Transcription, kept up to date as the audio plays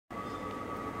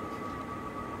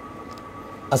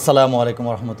আসসালামু আলাইকুম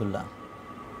রহমতুল্লাহ।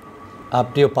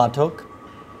 প্রিয় পাঠক,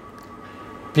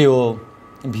 প্রিয়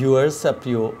ভিউয়ার্স,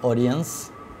 প্রিয় অডিয়েন্স,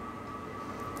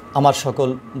 আমার সকল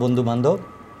বন্ধুবান্ধব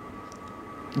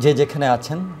যে যেখানে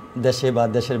আছেন, দেশে বা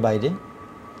দেশের বাইরে,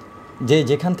 যে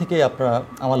যেখান থেকে আপনারা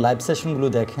আমার লাইভ সেশনগুলো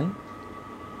দেখেন,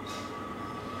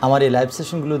 আমার এই লাইভ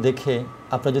সেশনগুলো দেখে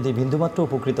আপনারা যদি বিন্দুমাত্র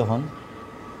উপকৃত হন,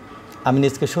 আমি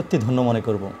নিজকে সত্যি ধন্য মনে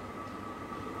করব।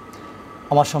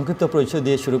 আমার সংক্ষিপ্ত পরিচয়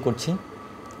দিয়ে শুরু করছি।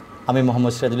 আমি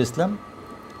Mohammad Sirajul Islam,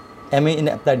 MA in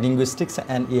Applied Linguistics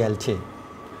and ELT,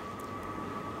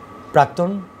 প্রাক্তন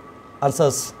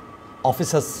আনসাস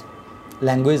অফিসার্স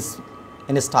ল্যাঙ্গুয়েজ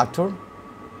ইনস্ট্রাক্টর।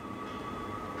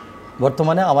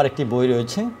 বর্তমানে আমার একটি বই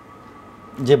রয়েছে,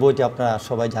 যে বইটি আপনারা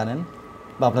সবাই জানেন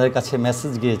বা আপনাদের কাছে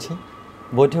মেসেজ গিয়েছে।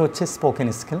 বইটি হচ্ছে স্পোকেন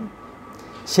স্কিল।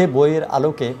 সে বইয়ের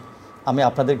আলোকে আমি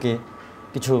আপনাদেরকে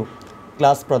কিছু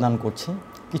ক্লাস প্রদান করছি,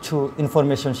 কিছু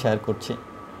ইনফরমেশন শেয়ার করছি।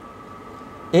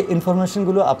 এই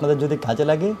ইনফরমেশনগুলো আপনাদের যদি কাজে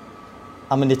লাগে,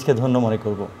 আমি নিজকে ধন্য মনে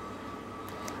করব।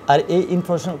 আর এই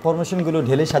ইনফরমেশনগুলো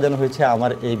ঢেলে সাজানো হয়েছে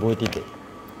আমার এই বইটিতে,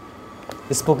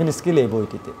 স্পোকেন স্কিল।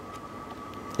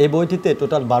 এই বইটিতে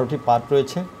টোটাল 12টি পার্ট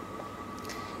রয়েছে।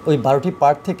 ওই 12টি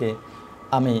পার্ট থেকে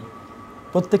আমি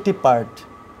প্রত্যেকটি পার্ট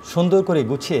সুন্দর করে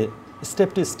গুছিয়ে স্টেপ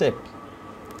টু স্টেপ,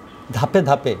 ধাপে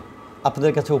ধাপে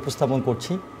আপনাদের কাছে উপস্থাপন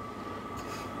করছি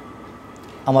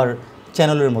আমার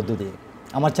চ্যানেলের মধ্য দিয়ে।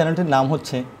 আমার চ্যানেলটির নাম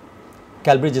হচ্ছে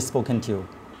ক্যালব্রিজ স্পোকেন টিউব।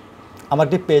 আমার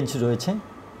একটি পেজ রয়েছে,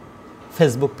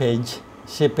 ফেসবুক পেজ।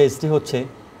 সে পেজটি হচ্ছে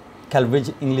ক্যালব্রিজ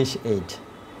ইংলিশ 8।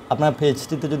 আপনার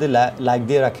পেজটিতে যদি লাইক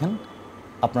দিয়ে রাখেন,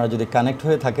 আপনারা যদি কানেক্ট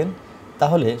হয়ে থাকেন,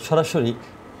 তাহলে সরাসরি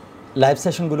লাইভ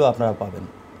সেশনগুলো আপনারা পাবেন।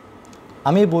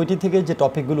 আমি এই বইটি থেকে যে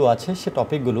টপিকগুলো আছে, সে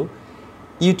টপিকগুলো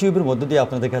ইউটিউবের মধ্য দিয়ে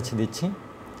আপনাদের কাছে দিচ্ছি।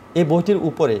 এই বইটির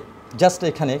উপরে জাস্ট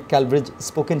এখানে ক্যালব্রিজ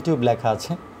স্পোকেন টিউব লেখা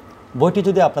আছে। বইটি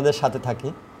যদি আপনাদের সাথে থাকে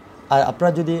আর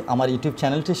আপনারা যদি আমার ইউটিউব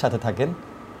চ্যানেলটির সাথে থাকেন,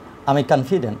 আমি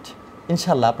কনফিডেন্ট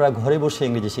ইনশাল্লাহ আপনারা ঘরে বসে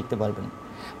ইংরেজি শিখতে পারবেন।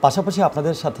 পাশাপাশি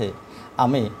আপনাদের সাথে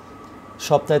আমি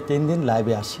সপ্তাহে 3 দিন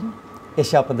লাইভে আসি,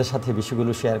 এসে আপনাদের সাথে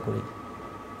বিষয়গুলো শেয়ার করি।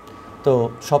 তো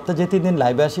সপ্তাহে যে 3 দিন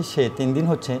লাইভে আসি, সে 3 দিন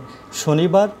হচ্ছে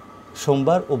শনিবার,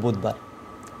 সোমবার ও বুধবার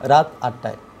রাত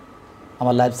 8টায়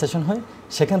আমার লাইভ সেশন হয়।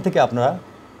 সেখান থেকে আপনারা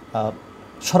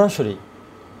সরাসরি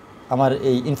আমার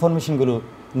এই ইনফরমেশনগুলো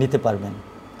নিতে পারবেন।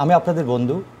 আমি আপনাদের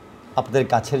বন্ধু, আপনাদের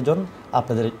কাছের জন,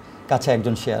 আপনাদের কাছে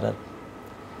একজন শেয়ারার।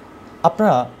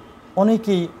 আপনারা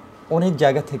অনেকেই অনেক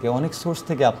জায়গা থেকে, অনেক সোর্স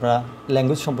থেকে আপনারা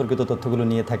ল্যাঙ্গুয়েজ সম্পর্কিত তথ্যগুলো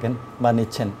নিয়ে থাকেন বা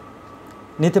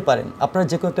নিতে পারেন। আপনারা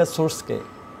যে কোনো একটা সোর্সকে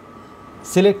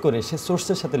সিলেক্ট করে সে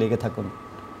সোর্সের সাথে লেগে থাকুন,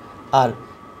 আর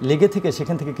লেগে থেকে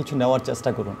সেখান থেকে কিছু নেওয়ার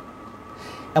চেষ্টা করুন।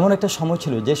 এমন একটা সময়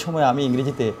ছিল যে সময় আমি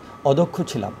ইংরেজিতে অদক্ষ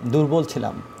ছিলাম, দুর্বল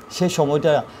ছিলাম। সেই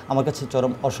সময়টা আমার কাছে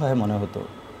চরম অসহায় মনে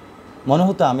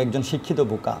হতো আমি একজন শিক্ষিত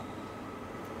বোকা।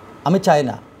 আমি চাই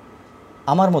না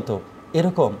আমার মতো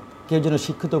এরকম কেউ যেন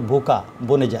শিক্ষিত বোকা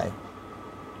বনে যায়,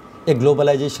 এই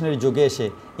গ্লোবালাইজেশনের যুগে এসে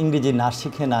ইংরেজি না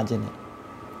শিখে, না জেনে।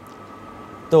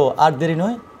 তো আর দেরি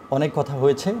নয়, অনেক কথা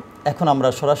হয়েছে। এখন আমরা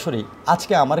সরাসরি,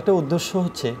 আজকে আমার একটা উদ্দেশ্য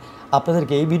হচ্ছে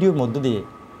আপনাদেরকে এই ভিডিওর মধ্য দিয়ে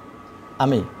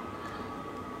আমি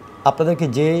আপনাদেরকে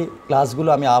যে ক্লাসগুলো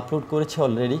আমি আপলোড করেছি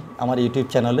অলরেডি আমার ইউটিউব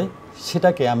চ্যানেলে,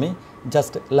 সেটাকে আমি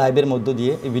জাস্ট লাইভের মধ্য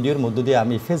দিয়ে, এই ভিডিওর মধ্য দিয়ে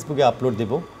আমি ফেসবুকে আপলোড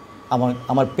দেব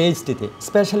আমার পেজটিতে।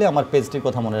 স্পেশালি আমার পেজটির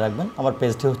কথা মনে রাখবেন, আমার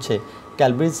পেজটি হচ্ছে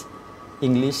ক্যালব্রিজ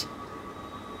ইংলিশ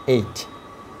 8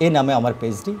 এই নামে আমার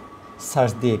পেজটি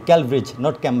সার্চ দিয়ে, ক্যালব্রিজ,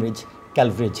 নট ক্যামব্রিজ,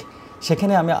 ক্যালব্রিজ।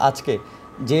 সেখানে আমি আজকে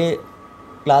যে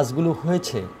ক্লাসগুলো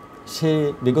হয়েছে, সে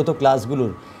বিগত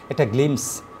ক্লাসগুলোর একটা গ্লিমস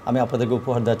আমি আপনাদেরকে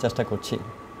উপহার দেওয়ার চেষ্টা করছি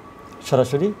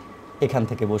সরাসরি এখান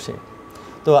থেকে বসে।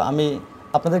 তো আমি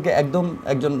আপনাদেরকে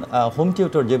একজন হোম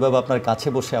টিউটর যেভাবে আপনার কাছে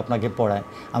বসে আপনাকে পড়ায়,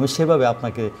 আমি সেভাবে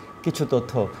আপনাকে কিছু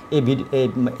তথ্য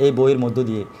এই বইয়ের মধ্য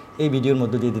দিয়ে, এই ভিডিওর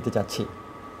মধ্য দিয়ে দিতে চাচ্ছি।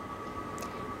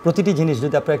 প্রতিটি জিনিস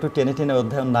যদি আপনারা একটু টেনে টেনে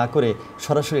অধ্যয়ন না করে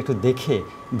সরাসরি একটু দেখে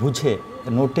বুঝে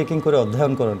নোট টেকিং করে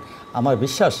অধ্যয়ন করেন, আমার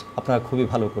বিশ্বাস আপনারা খুবই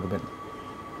ভালো করবেন।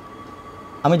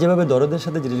 আমি যেভাবে দরদের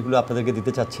সাথে জিনিসগুলো আপনাদেরকে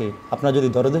দিতে চাচ্ছি, আপনারা যদি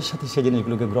দরদের সাথে সেই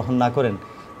জিনিসগুলোকে গ্রহণ না করেন,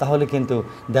 তাহলে কিন্তু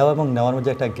দেওয়া এবং নেওয়ার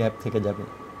মধ্যে একটা গ্যাপ থেকে যাবে।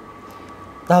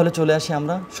 তাহলে চলে আসি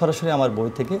আমরা সরাসরি আমার বই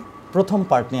থেকে। প্রথম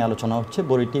পার্ট নিয়ে আলোচনা হচ্ছে,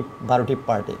 বইটি 12টি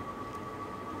পার্টে।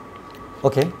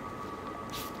 ওকে,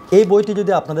 এই বইটি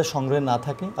যদি আপনাদের সংগ্রহে না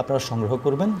থাকে, আপনারা সংগ্রহ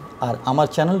করবেন। আর আমার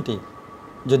চ্যানেলটি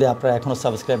যদি আপনারা এখনও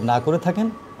সাবস্ক্রাইব না করে থাকেন,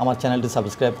 আমার চ্যানেলটি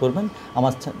সাবস্ক্রাইব করবেন।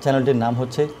 আমার চ্যানেলটির নাম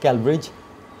হচ্ছে ক্যালব্রিজ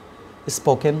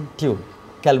spoken tube.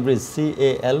 ক্যালব্রিজ,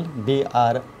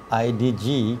 CALBRIDG,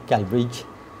 ক্যালব্রিজ,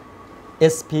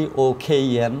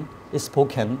 SPOKEN,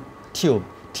 spoken tube,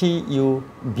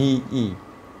 TUBE,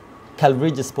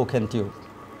 ক্যালব্রিজ spoken tube.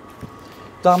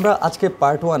 তো আমরা আজকে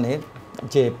পার্ট 1-এর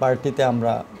যে পার্টিতে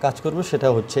আমরা কাজ করব সেটা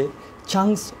হচ্ছে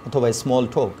চাংস অথবা স্মল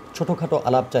টক, ছোটোখাটো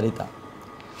আলাপচারিতা।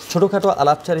 ছোটোখাটো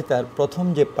আলাপচারিতার প্রথম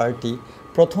যে পার্টি,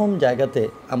 প্রথম জায়গাতে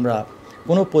আমরা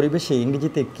কোনো পরিবেশে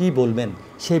ইংরেজিতে কী বলবেন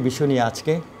সেই বিষয় নিয়ে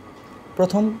আজকে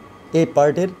প্রথম এই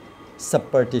পার্টের সাব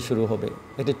পার্টি শুরু হবে।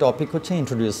 এটি টপিক হচ্ছে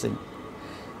ইন্ট্রোডিউসিং।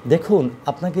 দেখুন,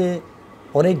 আপনাকে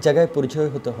অনেক জায়গায় পরিচয়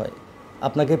হতে হয়,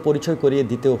 আপনাকে পরিচয় করিয়ে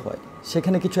দিতেও হয়,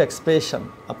 সেখানে কিছু এক্সপ্রেশন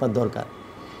আপনার দরকার।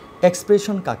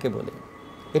 এক্সপ্রেশন কাকে বলে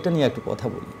এটা নিয়ে একটু কথা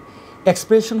বলি।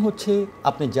 এক্সপ্রেশন হচ্ছে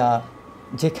আপনি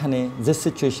যেখানে যে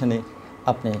সিচুয়েশনে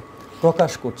আপনি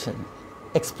প্রকাশ করছেন।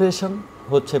 এক্সপ্রেশন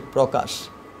হচ্ছে প্রকাশ,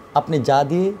 আপনি যা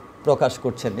দিয়ে প্রকাশ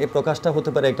করছেন। এই প্রকাশটা হতে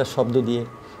পারে একটা শব্দ দিয়ে,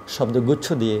 শব্দগুচ্ছ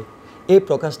দিয়ে, এই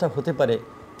প্রকাশটা হতে পারে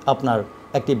আপনার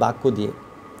একটি বাক্য দিয়ে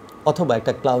অথবা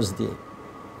একটা ক্লাউজ দিয়ে।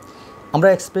 আমরা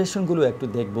এক্সপ্রেশনগুলো একটু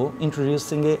দেখব।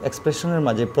 ইন্ট্রোডিউসিংয়ে এক্সপ্রেশনের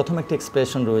মাঝে প্রথম একটি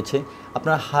এক্সপ্রেশন রয়েছে,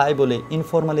 আপনারা হাই বলে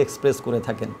ইনফর্মালি এক্সপ্রেস করে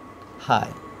থাকেন, হাই।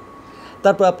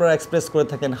 তারপর আপনারা এক্সপ্রেস করে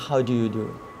থাকেন হাউ ডু ইউ ডু।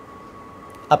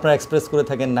 আপনারা এক্সপ্রেস করে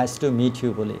থাকেন নাইস টু মিট ইউ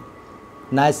বলে,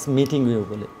 নাইস মিটিং ইউ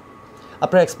বলে।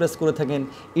 আপনারা এক্সপ্রেস করে থাকেন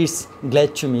it's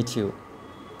glad to meet you,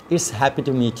 it's happy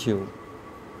to meet you,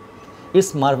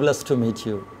 it's marvellous to meet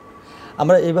you.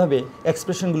 আমরা এইভাবে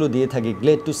এক্সপ্রেশনগুলো দিয়ে থাকি।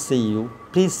 Glad to C you,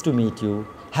 please to meet you,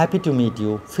 happy to meet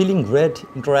you, feeling great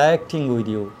interacting with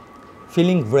you,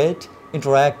 feeling great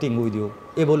interacting with you,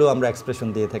 এ বলেও আমরা expression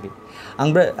দিয়ে থাকি।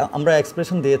 আমরা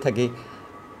expression দিয়ে থাকি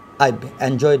আই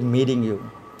এনজয়েড মিটিং ইউ,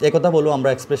 একথা বলেও আমরা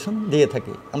এক্সপ্রেশন দিয়ে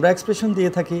থাকি। আমরা এক্সপ্রেশন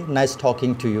দিয়ে থাকি নাইস টকিং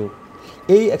টু ইউ।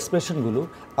 এই এক্সপ্রেশনগুলো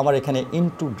আমার এখানে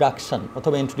ইন্ট্রোডাকশন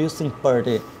অথবা ইন্ট্রোডিউসিং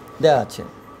পার্টে দেওয়া আছে।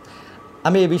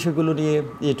 আমি এই বিষয়গুলো নিয়ে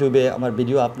ইউটিউবে আমার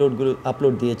ভিডিও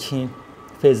আপলোড দিয়েছি,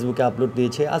 ফেসবুকে আপলোড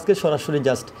দিয়েছি। আজকে সরাসরি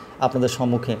জাস্ট আপনাদের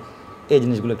সম্মুখে এই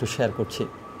জিনিসগুলো একটু শেয়ার করছি।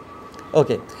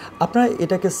 ওকে, আপনারা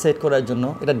এটাকে সেট করার জন্য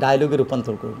এটা ডায়লগে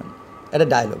রূপান্তর করবেন। এটা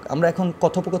ডায়লগ। আমরা এখন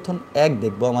কথোপকথন এক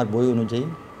দেখব আমার বই অনুযায়ী।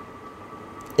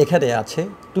 এখানে আছে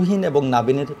তুহিন এবং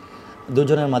নাবিনের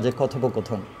দুজনের মাঝে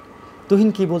কথোপকথন। তুহিন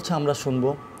কি বলছে আমরা শুনবো,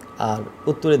 আর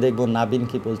উত্তরে দেখব নাবিন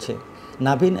কি বলছে,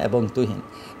 নাবিন এবং তুহিন।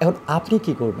 এখন আপনি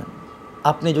কি করবেন?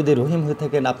 আপনি যদি রহিম হয়ে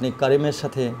থাকেন, আপনি করিমের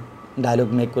সাথে ডায়লগ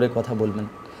মেক করে কথা বলবেন।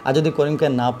 আর যদি করিমকে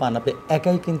না পান, আপনি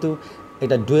একাই কিন্তু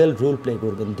এটা ডুয়েল রোল প্লে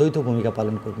করবেন, দ্বৈত ভূমিকা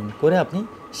পালন করবেন, করে আপনি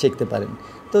শিখতে পারেন।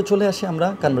 তো চলে আসি আমরা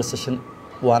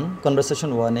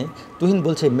কনভারসেশন ওয়ানে। তুহিন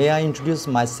বলছে মে আই ইন্ট্রোডিউস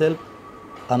মাইসেলফ,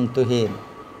 আম তুহিন।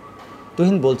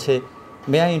 তুহিন বলছে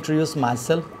মে আই ইন্ট্রোডিউস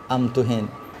মাইসেলফ, আম তুহিন।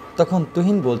 তখন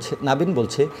নাবিন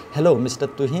বলছে hello mister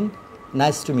Tuhin,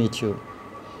 nice to meet you.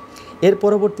 এর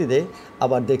পরবর্তীতে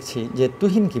আবার দেখছি যে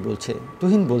তুহিন কি বলছে।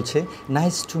 তুহিন বলছে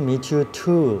nice to meet you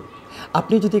two.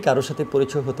 আপনি যদি কারোর সাথে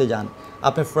পরিচয় হতে যান,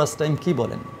 আপনি ফার্স্ট টাইম কি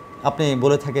বলেন? আপনি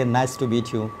বলে থাকেন নাইস টু মিট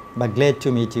ইউ বা glad to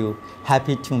meet you,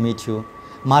 happy to meet you,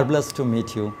 marvellous to meet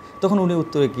you. তখন উনি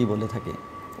উত্তরে কি বলে থাকে?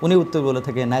 উনি উত্তর বলে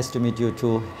থাকে nice to meet you two,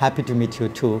 happy to meet you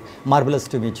two, marvellous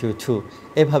to meet you two.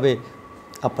 এভাবে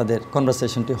আপনাদের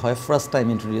কনভারসেশনটি হয়, ফার্স্ট টাইম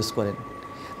ইন্ট্রোডিউস করেন।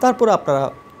 তারপর আপনারা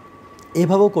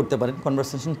এভাবেও করতে পারেন।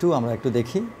 কনভারসেশন 2 আমরা একটু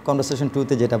দেখি। কনভারসেশন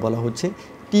 2তে যেটা বলা হচ্ছে,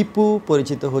 টিপু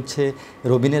পরিচিত হচ্ছে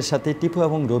রবিনের সাথে। টিপু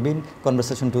এবং রবিন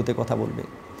কনভারসেশন 2তে কথা বলবে।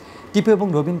 টিপু এবং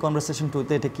রবিন কনভারসেশন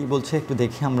 2তে এটা কী বলছে একটু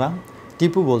দেখি আমরা।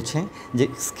 টিপু বলছে যে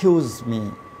excuse me,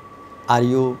 are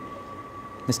you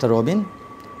mister Robin?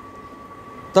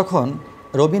 তখন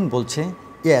রবিন বলছে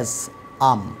yes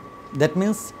um, that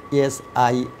means yes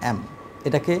I am.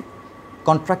 এটাকে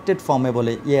কন্ট্রাক্টেড ফর্মে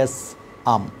বলে ইয়েস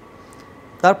আম।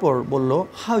 তারপর বলল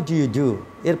হাউ ডু ইউ ডু।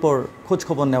 এরপর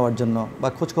খোঁজখবর নেওয়ার জন্য বা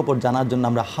খোঁজখবর জানার জন্য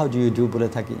আমরা হাউ ডু ইউ ডু বলে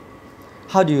থাকি।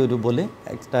 হাউ ডু ইউ ডু বলে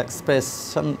একটা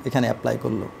এক্সপ্রেশন এখানে অ্যাপ্লাই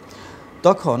করলো।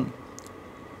 তখন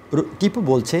টিপু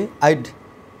বলছে I'd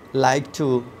like to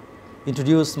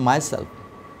introduce myself.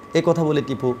 এই কথা বলে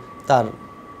টিপু তার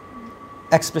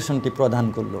এক্সপ্রেশনটি প্রদান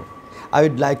করলো, I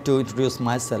would like to introduce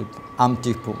myself, আম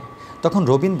টিপু। তখন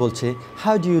রবিন বলছে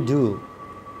how do you do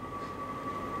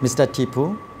mister Tipu.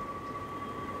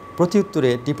 প্রতি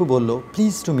উত্তরে টিপু বলল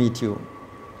প্লিজ টু মিট ইউ।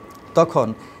 তখন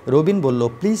রবিন বলল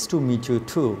please to meet you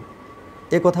two.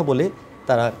 এ কথা বলে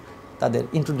তারা তাদের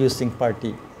ইন্ট্রোডিউসিং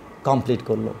পার্টি কমপ্লিট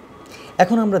করলো।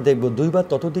 এখন আমরা দেখব 2 বা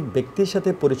ততোধিক ব্যক্তির সাথে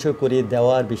পরিচয় করিয়ে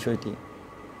দেওয়ার বিষয়টি।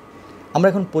 আমরা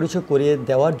এখন পরিচয় করিয়ে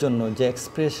দেওয়ার জন্য যে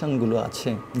এক্সপ্রেশনগুলো আছে,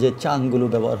 যে চাংগুলো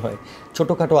ব্যবহার হয়,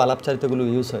 ছোটোখাটো আলাপচারিতাগুলো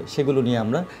ইউজ হয়, সেগুলো নিয়ে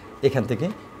আমরা এখান থেকে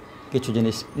কিছু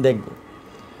জিনিস দেখব।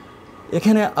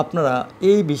 এখানে আপনারা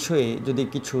এই বিষয়ে যদি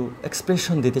কিছু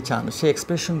এক্সপ্রেশন দিতে চান, সেই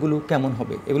এক্সপ্রেশনগুলো কেমন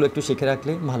হবে এগুলো একটু শিখে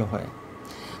রাখলে ভালো হয়।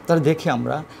 তাহলে দেখি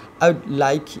আমরা I would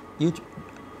like you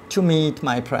to meet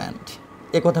my friend.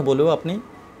 এ কথা বলেও আপনি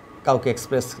কাউকে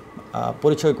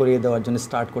পরিচয় করিয়ে দেওয়ার জন্য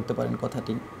স্টার্ট করতে পারেন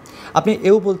কথাটি। আপনি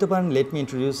এও বলতে পারেন let me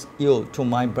introduce you to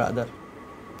my brother.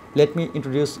 Let me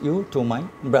introduce you to my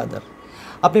brother.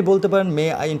 আপনি বলতে পারেন may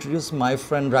I introduce my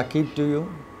friend Rakib to you.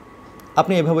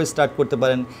 আপনি এভাবে স্টার্ট করতে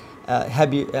পারেন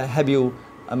হ্যাভ ইউ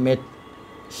মেট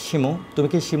শিমু, তুমি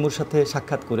কি শিমুর সাথে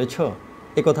সাক্ষাৎ করেছো?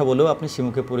 এ কথা বলেও আপনি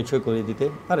শিমুকে পরিচয় করে দিতে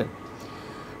পারেন।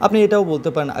 আপনি এটাও বলতে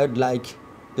পারেন I would like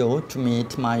you to meet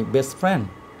my best friend.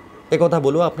 এ কথা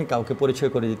বলেও আপনি কাউকে পরিচয়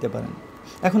করে দিতে পারেন।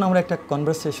 এখন আমরা একটা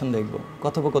কনভারসেশন দেখব,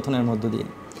 কথোপকথনের মধ্য দিয়ে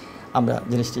আমরা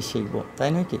জিনিসটি শিখব, তাই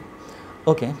নয় কি?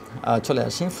 ওকে, চলে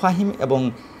আসি। ফাহিম এবং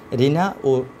রিনা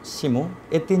ও শিমু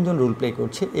এই তিনজন রোল প্লে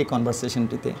করছে এই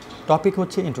কনভারসেশনটিতে। টপিক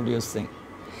হচ্ছে ইন্ট্রোডিউসিং।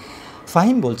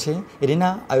 ফাহিম বলছে রিনা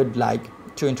I would like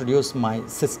to introduce my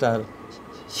sister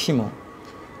Shimu.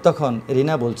 তখন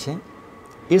রিনা বলছে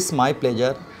it's my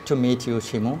pleasure to meet you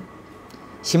Shimu.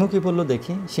 Shimu কী বললো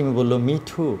দেখি? শিমু বলল মি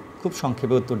টু। খুব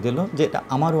সংক্ষেপে উত্তর দিল যে এটা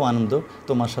আমারও আনন্দ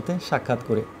তোমার সাথে সাক্ষাৎ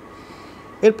করে।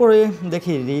 এরপরে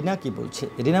দেখি রিনা কি বলছে।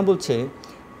 রিনা বলছে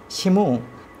Shimu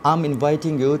I am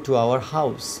inviting you to our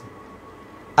house,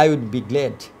 I would be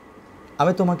glad.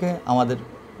 আমি তোমাকে আমাদের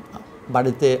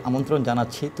বাড়িতে আমন্ত্রণ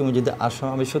জানাচ্ছি, তুমি যদি আসো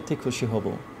আমি সত্যি খুশি হব।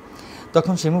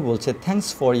 তখন শিমু বলছে থ্যাঙ্কস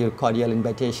ফর ইউর করিয়াল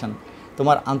ইনভাইটেশন,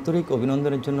 তোমার আন্তরিক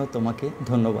অভিনন্দনের জন্য তোমাকে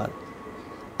ধন্যবাদ।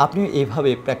 আপনি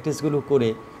এইভাবে প্র্যাকটিসগুলো করে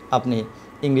আপনি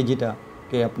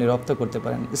ইংরেজিটাকে আপনি রপ্ত করতে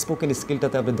পারেন, স্পোকেন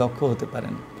স্কিলটাতে আপনি দক্ষ হতে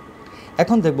পারেন।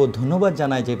 এখন দেখব ধন্যবাদ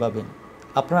জানায় যেভাবে।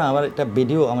 আপনারা আমার একটা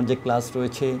ভিডিও, আমার যে ক্লাস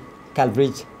রয়েছে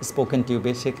ক্যালব্রিজ স্পোকেন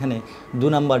টিউবে, সেখানে 2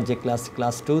 নাম্বার যে ক্লাস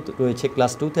 2 রয়েছে,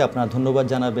 ক্লাস 2তে আপনারা ধন্যবাদ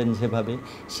জানাবেন যেভাবে,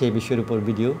 সেই বিষয়ের উপর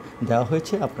ভিডিও দেওয়া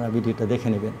হয়েছে, আপনারা ভিডিওটা দেখে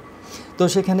নেবেন। তো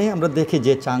সেখানে আমরা দেখি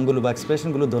যে চাংগুলো বা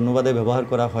এক্সপ্রেশনগুলো ধন্যবাদে ব্যবহার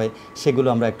করা হয়, সেগুলো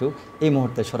আমরা একটু এই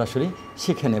মুহূর্তে সরাসরি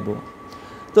শিখে নেব।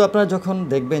 তো আপনারা যখন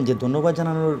দেখবেন যে ধন্যবাদ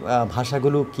জানানোর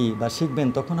ভাষাগুলো কী বা শিখবেন,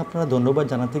 তখন আপনারা ধন্যবাদ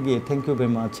জানাতে গিয়ে থ্যাংক ইউ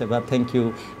ভেরি মাচ বা থ্যাংক ইউ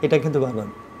এটা কিন্তু বারবার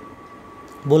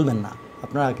বলবেন না।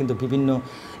 আপনারা কিন্তু বিভিন্ন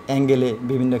অ্যাঙ্গেলে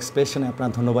বিভিন্ন এক্সপ্রেশনে আপনারা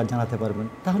ধন্যবাদ জানাতে পারবেন।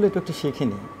 তাহলে একটু শিখে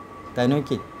নিই, তাই নয়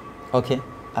কি? ওকে,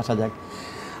 আসা যাক।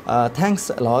 থ্যাঙ্কস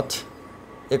লট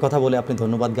এ কথা বলে আপনি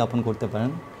ধন্যবাদ জ্ঞাপন করতে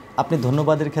পারেন। আপনি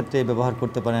ধন্যবাদের ক্ষেত্রে ব্যবহার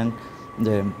করতে পারেন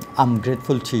যে I am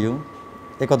grateful to you,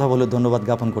 এ কথা বলে ধন্যবাদ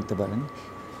জ্ঞাপন করতে পারেন।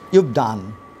 ইউভ ডান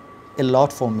এ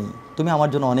লট ফর মি, তুমি আমার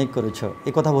জন্য অনেক করেছো,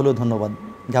 এ কথা বলেও ধন্যবাদ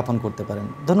জ্ঞাপন করতে পারেন।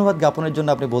 ধন্যবাদ জ্ঞাপনের জন্য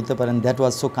আপনি বলতে পারেন that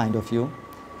was so kind of you,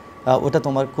 ওটা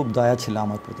তোমার খুব দয়া ছিল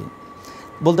আমার প্রতি।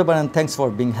 বলতে পারেন থ্যাঙ্কস ফর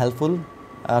বিং হেল্পফুল,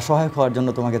 সহায়ক হওয়ার জন্য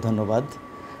তোমাকে ধন্যবাদ।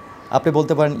 আপনি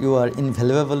বলতে পারেন you R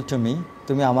invaluable to me,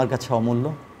 তুমি আমার কাছে অমূল্য,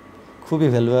 খুবই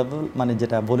ভ্যালুয়েবল, মানে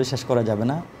যেটা বলে শেষ করা যাবে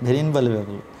না, ভেরি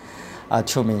ইনভ্যালুয়েবল।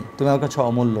 টু মি, তুমি আমার কাছে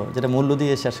অমূল্য, যেটা মূল্য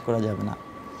দিয়ে শেষ করা যাবে না।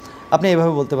 আপনি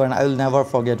এভাবে বলতে পারেন I will never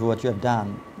forget what you have done,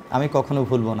 আমি কখনো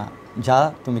ভুলবো না যা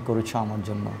তুমি করেছো আমার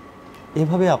জন্য।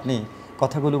 এভাবে আপনি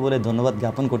কথাগুলো বলে ধন্যবাদ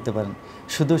জ্ঞাপন করতে পারেন।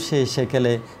 শুধু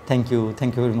সেকেলে thank you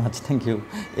very much, thank you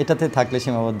এটাতে থাকলে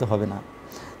সীমাবদ্ধ হবে না।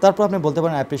 তারপর আপনি বলতে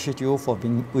পারেন appreciate you for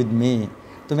being with me,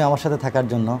 তুমি আমার সাথে থাকার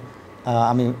জন্য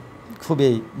আমি খুবই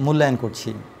মূল্যায়ন করছি।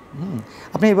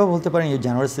 আপনি এবার বলতে পারেন you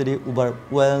generosity Uber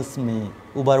Wales me,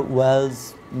 Uber Wales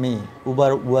me,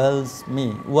 Uber Wales me,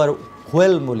 Uber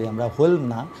whale বলি আমরা, হোয়েল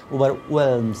না, উবার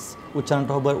ওয়েলমস,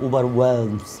 উচ্চারণটা হবে উবার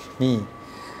ওয়েলমস মি।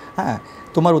 হ্যাঁ,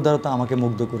 তোমার উদারতা আমাকে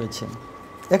মুগ্ধ করেছে।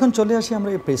 এখন চলে আসি আমরা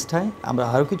এই পৃষ্ঠায়, আমরা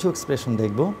আরও কিছু এক্সপ্রেশন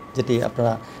দেখব যেটি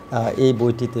আপনারা এই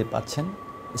বইটিতে পাচ্ছেন,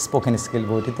 স্পোকেন স্কিল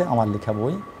বইটিতে, আমার লেখা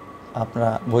বই। আপনারা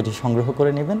বইটি সংগ্রহ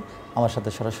করে নেবেন আমার সাথে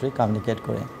সরাসরি কমিউনিকেট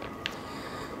করে।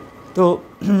 তো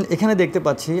এখানে দেখতে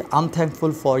পাচ্ছি I am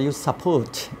thankful for your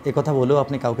support, এ কথা বলেও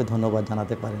আপনি কাউকে ধন্যবাদ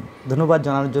জানাতে পারেন। ধন্যবাদ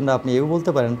জানানোর জন্য আপনি এও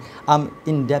বলতে পারেন আই এম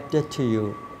ইনডেপ্টেড টু ইউ,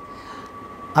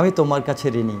 আমি তোমার কাছে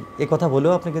ঋণী, এ কথা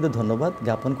বলেও আপনি কিন্তু ধন্যবাদ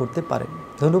জ্ঞাপন করতে পারেন।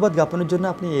 ধন্যবাদ জ্ঞাপনের জন্য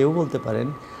আপনি এও বলতে পারেন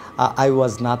I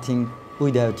was nothing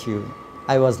without you,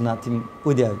 I was nothing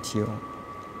without you,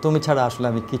 তুমি ছাড়া আসলে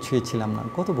আমি কিছুই ছিলাম না।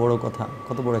 কত বড় কথা,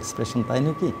 কত বড় এক্সপ্রেশন, তাই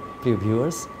নাকি প্রিয়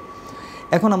ভিউয়ার্স?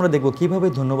 এখন আমরা দেখব কীভাবে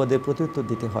ধন্যবাদের প্রত্যুত্তর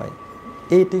দিতে হয়।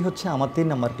 এইটি হচ্ছে আমার 3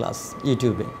 নম্বর ক্লাস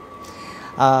ইউটিউবে,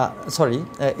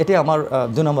 এটি আমার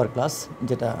 2 নম্বর ক্লাস,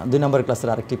 যেটা 2 নম্বর ক্লাসের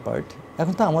আরেকটি পার্ট।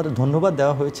 এখন তো আমাদের ধন্যবাদ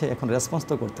দেওয়া হয়েছে, এখন রেসপন্স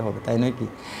তো করতে হবে, তাই নয় কি?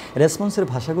 রেসপন্সের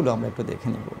ভাষাগুলো আমরা একটু দেখে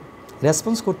নেব।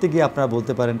 রেসপন্স করতে গিয়ে আপনারা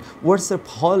বলতে পারেন ওয়ার্ডস আর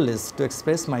ফললেস টু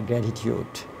এক্সপ্রেস মাই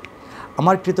গ্র্যাটিটিউড,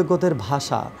 আমার কৃতজ্ঞতার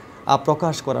ভাষা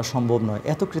প্রকাশ করা সম্ভব নয়,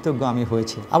 এত কৃতজ্ঞ আমি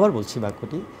হয়েছি। আবার বলছি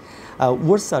বাক্যটি,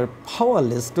 ওয়ার্ডস আর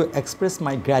powerless to express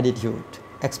my gratitude,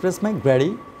 express my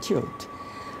gratitude.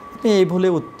 আপনি এই বলে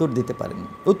উত্তর দিতে পারেন।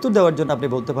 উত্তর দেওয়ার জন্য আপনি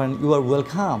বলতে পারেন ইউ আর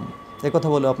ওয়েলকাম, এ কথা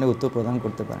বলে আপনি উত্তর প্রদান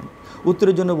করতে পারেন।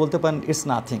 উত্তরের জন্য বলতে পারেন ইটস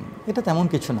নাথিং, এটা তেমন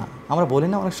কিছু না। আমরা বলি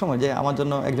না অনেক সময় যে আমার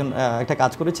জন্য একজন একটা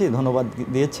কাজ করেছি, ধন্যবাদ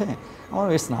দিয়েছে, আমার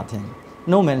ইটস নাথিং,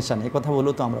 নো মেনশন, এ কথা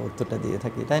বলেও তো আমরা উত্তরটা দিয়ে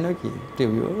থাকি, তাই নয় কি প্রিয়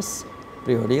ভিউয়ার্স,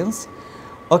 প্রিয় অডিয়েন্স?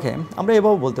 ওকে, আমরা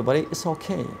এভাবেও বলতে পারি ইটস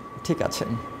ওকে, ঠিক আছে।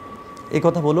 এই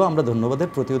কথা বলেও আমরা ধন্যবাদের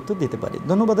প্রতিউত্তর দিতে পারি।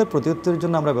 ধন্যবাদের প্রতিউত্তরের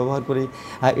জন্য আমরা ব্যবহার করি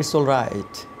ইটস অল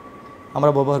রাইট,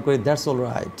 আমরা ব্যবহার করি দ্যাটস অল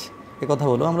রাইট। এ কথা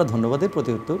বলেও আমরা ধন্যবাদের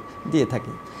প্রতিউত্তর দিয়ে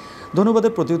থাকি।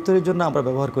 ধন্যবাদের প্রতিউত্তরের জন্য আমরা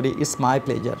ব্যবহার করি ইটস মাই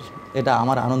প্লেজার, এটা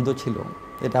আমার আনন্দ ছিল,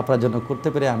 এটা আপনার জন্য করতে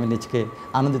পেরে আমি নিজকে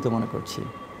আনন্দিত মনে করছি,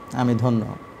 আমি ধন্য।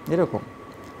 এরকম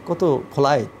কত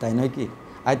polite, তাই নয় কি?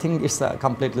 I think it's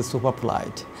completely super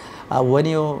polite. When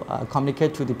you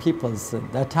communicate to the people,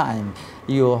 that time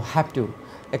you have to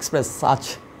express such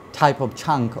type of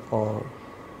chunk or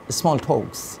small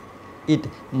talks. It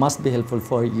must be helpful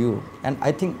for you, and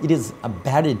I think it is a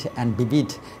varied and vivid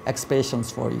expressions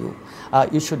for you.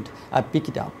 You should pick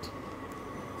it up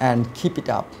and keep it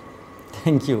up.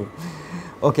 Thank you.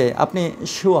 ওকে, আপনি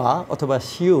শিওয়া অথবা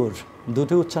sure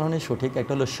দুটো উচ্চারণই সঠিক,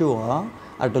 একটা হলো শিওয়া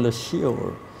আর একটা হলো sure.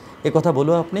 এ কথা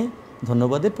বলেও আপনি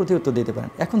ধন্যবাদের প্রতি উত্তর দিতে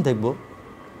পারেন। এখন দেখব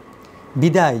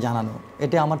বিদায় জানানো,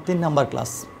 এটা আমার 3 নাম্বার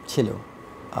ক্লাস ছিল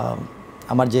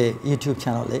আমার যে ইউটিউব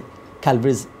চ্যানেলে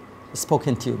ক্যালব্রিজ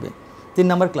স্পোকেন টিউবে। 3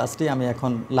 নাম্বার ক্লাসটি আমি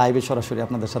এখন লাইভে সরাসরি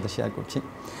আপনাদের সাথে শেয়ার করছি।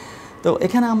 তো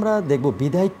এখানে আমরা দেখব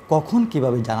বিদায় কখন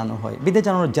কিভাবে জানানো হয়। বিদায়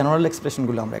জানানোর জেনারেল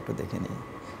এক্সপ্রেশনগুলো আমরা একটু দেখে নিই,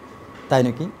 তাই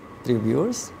নাকি প্রিয়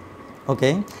ভিউয়ার্স? ওকে,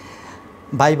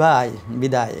 বাই বাই,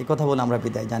 বিদায়, এই কথা বলে আমরা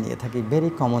বিদায় জানিয়ে থাকি, ভেরি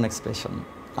কমন এক্সপ্রেশন।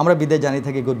 আমরা বিদায় জানিয়ে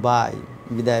থাকি গুড বাই,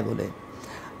 বিদায় বলে।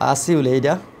 C you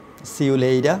later, C you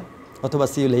later অথবা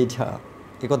সি ইউ লেটার,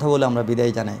 এই কথা বলে আমরা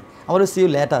বিদায় জানাই। আমরা সি ইউ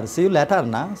লেটার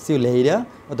না, সি ইউ লেটার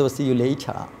অথবা সি ইউ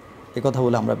লেটার, এই কথা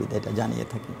বলে আমরা বিদায়টা জানিয়ে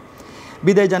থাকি।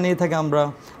 বিদায় জানিয়ে থাকি আমরা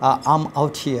আম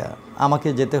আউট হিয়ার, আমাকে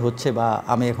যেতে হচ্ছে বা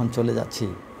আমি এখন চলে যাচ্ছি।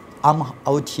 আম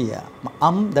out here,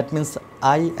 um that means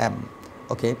I am.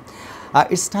 Okay,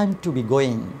 it's time to be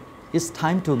going, it's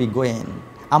time to be going,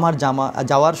 আমার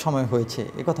যাওয়ার সময় হয়েছে,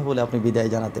 এ কথা বলে আপনি বিদায়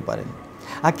জানাতে পারেন।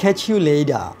 আর catch you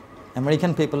later,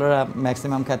 American পিপলরা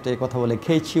maximum ক্ষেত্রে এই কথা বলে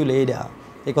ক্যাচ ইউ লেটার,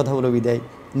 এই কথা বলে বিদায়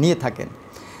নিয়ে থাকেন।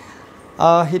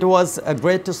 ইট was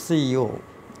great two C you,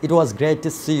 it was great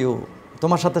two C you,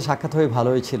 তোমার সাথে সাক্ষাৎ হয়ে ভালো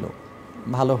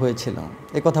হয়েছিল,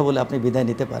 এ কথা বলে আপনি বিদায়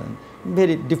নিতে পারেন।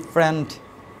 ভেরি ডিফারেন্ট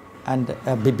অ্যান্ড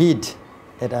ভিভিড,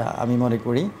 এটা আমি মনে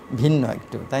করি ভিন্ন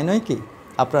একটু, তাই নয় কি?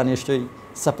 আপনারা নিশ্চয়ই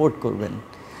সাপোর্ট করবেন।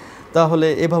 তাহলে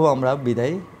এভাবে আমরা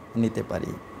বিদায় নিতে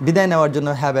পারি। বিদায় নেওয়ার জন্য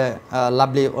have a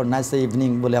lovely or nice evening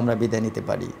বলে আমরা বিদায় নিতে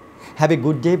পারি, হ্যাভ এ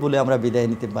গুড ডে বলে আমরা বিদায়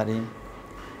নিতে পারি,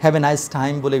 হ্যাভ এ নাইস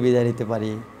টাইম বলে বিদায় নিতে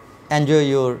পারি, এনজয়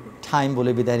ইউর টাইম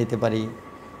বলে বিদায় নিতে পারি।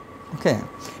 ওকে,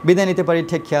 বিদায় নিতে পারি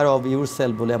take care of your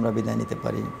self বলে আমরা বিদায় নিতে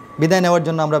পারি। বিদায় নেওয়ার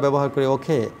জন্য আমরা ব্যবহার করি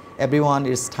ওকে everyone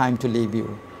it's time to leave you,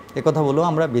 এ কথা বলেও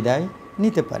আমরা বিদায়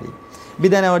নিতে পারি।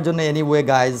 বিদায় নেওয়ার জন্য anyway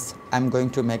guys I am going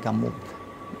to make a move,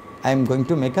 I am going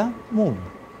to make a move,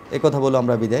 এ কথা বলেও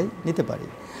আমরা বিদায় নিতে পারি।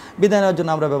 বিদায় নেওয়ার জন্য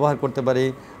আমরা ব্যবহার করতে পারি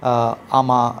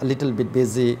আমা little bit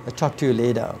busy, talk to you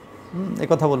later, এ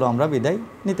কথা বলেও আমরা বিদায়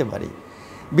নিতে পারি।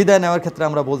 বিদায় নেওয়ার ক্ষেত্রে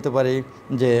আমরা বলতে পারি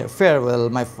যে farewell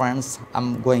my friends, I am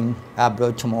going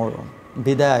abroad tomorrow,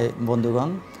 বিদায় বন্ধুগণ,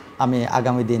 আমি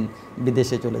আগামী দিন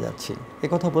বিদেশে চলে যাচ্ছি, এ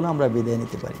কথা বলে আমরা বিদায়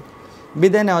নিতে পারি।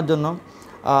 বিদায় নেওয়ার জন্য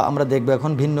আমরা দেখব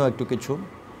এখন ভিন্ন একটু কিছু,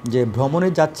 যে ভ্রমণে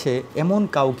যাচ্ছে এমন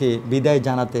কাউকে বিদায়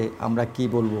জানাতে আমরা কি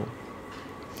বলবো।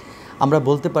 আমরা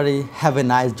বলতে পারি হ্যাভ এ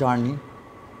নাইস জার্নি,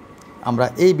 আমরা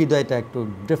এই বিদায়টা একটু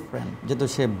ডিফারেন্ট, যেহেতু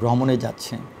সে ভ্রমণে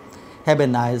যাচ্ছে। Have a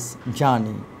nice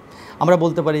journey. আমরা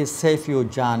বলতে পারি safe your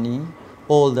journey,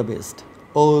 all the best,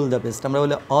 all the best, আমরা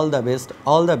বলি all the best,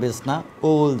 all the best না,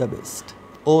 all the best,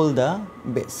 all the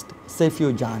best, safe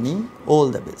your journey, all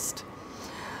the best.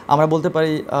 আমরা বলতে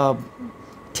পারি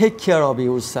take care of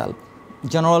your self,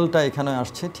 জেনারেলটা এখানে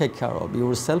আসছে take care of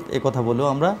your self, এ কথা বলেও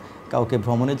আমরা কাউকে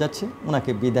ভ্রমণে যাচ্ছে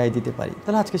ওনাকে বিদায় দিতে পারি।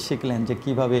 তাহলে আজকে শিখলেন যে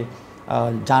কীভাবে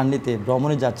জার্নিতে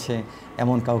ভ্রমণে যাচ্ছে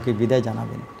এমন কাউকে বিদায়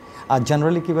জানাবেন, আর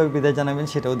জেনারেলি কীভাবে বিদায় জানাবেন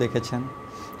সেটাও দেখেছেন।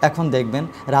 এখন দেখবেন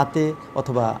রাতে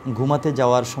অথবা ঘুমাতে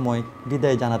যাওয়ার সময়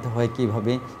বিদায় জানাতে হয়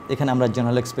কীভাবে। এখানে আমরা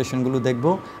জেনারেল এক্সপ্রেশনগুলো দেখব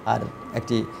আর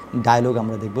একটি ডায়লগ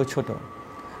আমরা দেখব ছোট।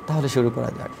 তাহলে শুরু করা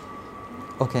যাক।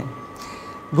 ওকে,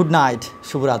 গুড নাইট,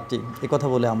 শুভরাত্রি, এ কথা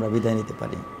বলে আমরা বিদায় নিতে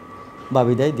পারি বা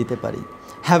বিদায় দিতে পারি।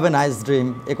 হ্যাভ এ নাইস ড্রিম,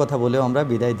 এ কথা বলেও আমরা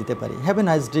বিদায় দিতে পারি। হ্যাভ এ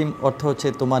নাইস ড্রিম অর্থ হচ্ছে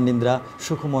তোমার নিদ্রা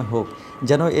সুখময় হোক,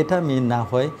 যেন এটা মিন না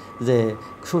হয় যে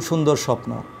সুন্দর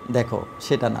স্বপ্ন দেখো,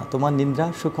 সেটা না, তোমার নিদ্রা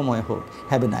সুখময় হোক,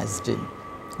 হ্যাভ এ নাইস ড্রিম।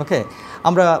 ওকে,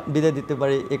 আমরা বিদায় দিতে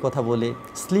পারি এ কথা বলে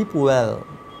slip well,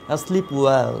 slip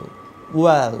well,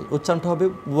 well উচ্চারণটা হবে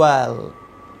ওয়েল,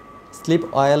 স্লিপ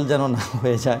অয়েল যেন না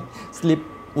হয়ে যায়, স্লিপ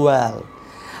ওয়েল।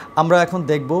 আমরা এখন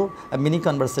দেখব মিনি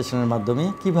কনভারসেশনের মাধ্যমে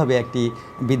কিভাবে একটি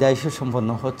বিদায় সুসম্পন্ন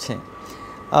হচ্ছে।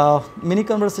 মিনি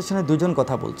কনভারসেশনে দুজন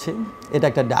কথা বলছে, এটা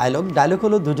একটা ডায়লগ। ডায়লগ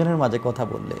হলো দুজনের মাঝে কথা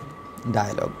বললে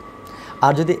ডায়লগ,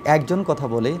 আর যদি একজন কথা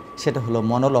বলে সেটা হলো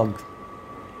মনোলগ।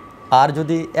 আর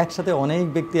যদি একসাথে অনেক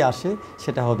ব্যক্তি আসে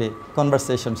সেটা হবে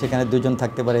কনভারসেশন, সেখানে 2 জন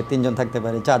থাকতে পারে, 3 জন থাকতে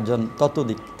পারে, 4 জন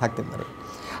ততোধিক থাকতে পারে।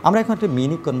 আমরা এখন একটা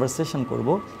মিনি কনভারসেশন করব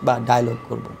বা ডায়লগ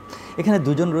করব। এখানে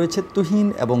 2 জন রয়েছে, তুহিন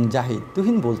এবং জাহিদ।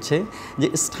 তুহিন বলছে যে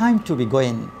it's time to be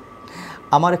going,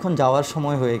 আমার এখন যাওয়ার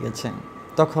সময় হয়ে গেছে।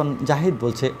 তখন জাহিদ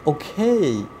বলছে ওকে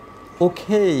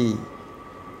okay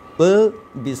will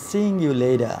be seeing you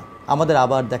later, আমাদের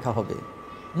আবার দেখা হবে।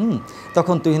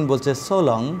 তখন তুহিন বলছে so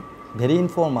long, very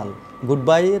informal, good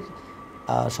বাইয়ের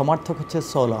সমার্থক হচ্ছে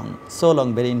সো লং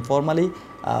ভেরি ইনফর্মালি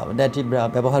ডেটিভরা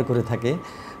ব্যবহার করে থাকে।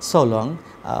 So long,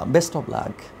 best of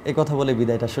luck, এই কথা বলে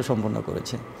বিদায়টা সুসম্পন্ন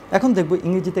করেছে। এখন দেখব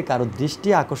ইংরেজিতে কারো দৃষ্টি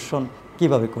আকর্ষণ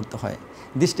কিভাবে করতে হয়।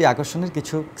 দৃষ্টি আকর্ষণের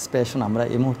কিছু এক্সপ্রেশন আমরা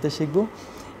এই মুহূর্তে শিখব।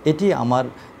 এটি আমার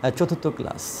 4th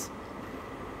ক্লাস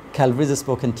ক্যালব্রিজ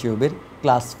স্পোকেন টিউবের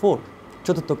ক্লাস 4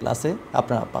 4th ক্লাসে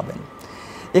আপনারা পাবেন।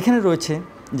 এখানে রয়েছে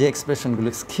যে এক্সপ্রেশনগুলো,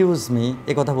 এক্সকিউজ মি,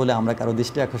 এ কথা বলে আমরা কারো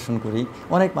দৃষ্টি আকর্ষণ করি।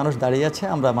 অনেক মানুষ দাঁড়িয়ে আছে,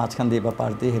 আমরা মাঝখান দিয়ে বা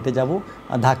পাশ দিয়ে হেঁটে যাব,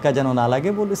 ধাক্কা যেন না লাগে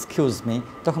বলে এক্সকিউজ মি,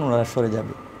 তখন ওরা সরে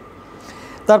যাবে।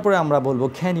 তারপরে আমরা বলবো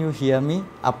ক্যান ইউ হিয়ার মি,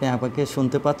 আপনি আমাকে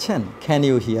শুনতে পাচ্ছেন? Can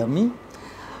you hear me.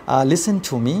 Listen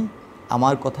to me,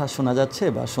 আমার কথা শোনা যাচ্ছে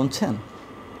বা শুনছেন?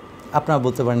 আপনারা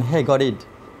বলতে পারেন হে got it,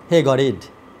 hey got it,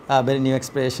 very new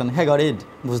expression, hey got it,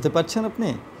 বুঝতে পারছেন আপনি?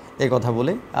 এই কথা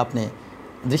বলে আপনি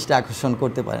দৃষ্টি আকর্ষণ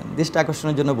করতে পারেন। দৃষ্টি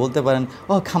আকর্ষণের জন্য বলতে পারেন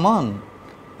ও খামন,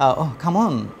 ও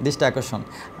খামন, দৃষ্টি আকর্ষণ।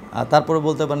 তারপরে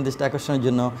বলতে পারেন দৃষ্টি আকর্ষণের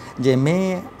জন্য যে may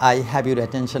I have your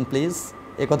attention please,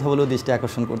 এ কথা বলেও দৃষ্টি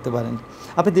আকর্ষণ করতে পারেন।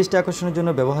 আপনি দৃষ্টি আকর্ষণের জন্য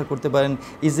ব্যবহার করতে পারেন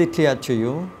is it clear to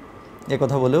you, এ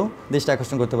কথা বলেও দৃষ্টি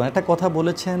আকর্ষণ করতে পারেন। একটা কথা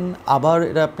বলেছেন, আবার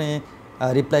এটা আপনি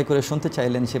রিপ্লাই করে শুনতে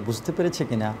চাইলেন সে বুঝতে পেরেছে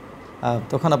কি না,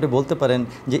 তখন আপনি বলতে পারেন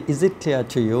যে is it clear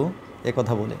to you, এ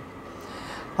কথা বলে।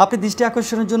 আপনি দৃষ্টি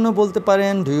আকর্ষণের জন্য বলতে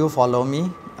পারেন ডু ইউ ফলো মি,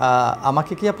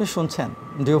 আমাকে কি আপনি শুনছেন?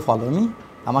 ডু ইউ ফলো মি,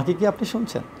 আমাকে কি আপনি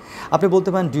শুনছেন? আপনি বলতে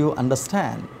পারেন ডু ইউ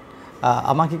আন্ডারস্ট্যান্ড,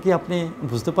 আমাকে কি আপনি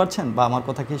বুঝতে পারছেন বা আমার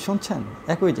কথা কি শুনছেন?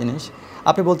 একই জিনিস।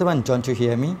 আপনি বলতে পারেন don't you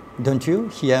hear me, don't you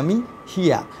hear me,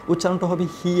 হিয়া, উচ্চারণটা হবে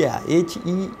হিয়া,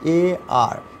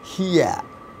 HEAR, হিয়া,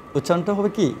 উচ্চারণটা হবে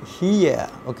কি হিয়া,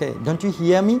 ওকে, ডোন্ট ইউ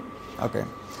হিয়ার মি, ওকে।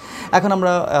 এখন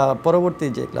আমরা পরবর্তী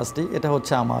যে ক্লাসটি, এটা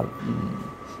হচ্ছে আমার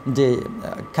যে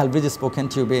ক্যালব্রিজ স্পোকেন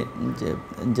টিউবে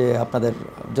যে আপনাদের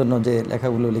জন্য যে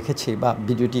লেখাগুলো লিখেছি বা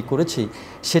ভিডিওটি করেছি,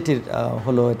 সেটির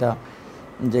হলো এটা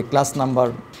যে ক্লাস নাম্বার,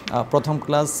 প্রথম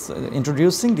ক্লাস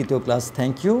ইন্ট্রোডিউসিং, দ্বিতীয় ক্লাস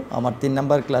থ্যাংক ইউ, আমার 3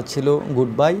 নাম্বার ক্লাস ছিল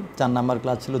গুড বাই, 4 নাম্বার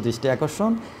ক্লাস ছিল দৃষ্টি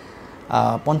আকর্ষণ,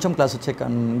 5ম ক্লাস হচ্ছে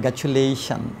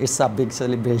congratulation, it's a big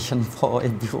celebration for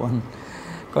everyone,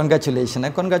 congratulation.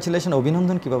 Congratulation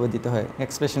অভিনন্দন কীভাবে দিতে হয়,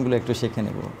 এক্সপ্রেশনগুলো একটু শিখে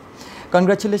নেব।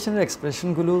 কনগ্র্যাচুলেশনের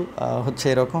এক্সপ্রেশনগুলো হচ্ছে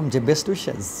এরকম যে best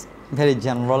wishes, very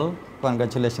general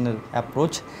কনগ্র্যাচুলেশনের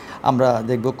approach. আমরা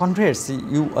দেখব congrats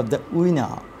you of the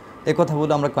winner, এ কথা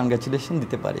বলে আমরা কনগ্র্যাচুলেশন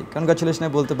দিতে পারি। কনগ্র্যাচুলেশনে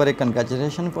বলতে পারি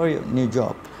কনগ্র্যাচুলেশন ফর নিউ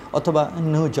জব অথবা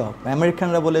নিউ জব,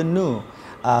 আমেরিকানরা বলে নিউ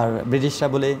আর ব্রিটিশরা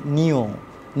বলে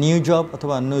নিউ জব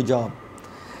অথবা নিউ জব।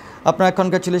 আপনার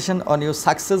কনগ্র্যাচুলেশন অন ইউর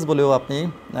সাকসেস বলেও আপনি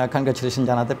কনগ্র্যাচুলেশন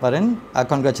জানাতে পারেন।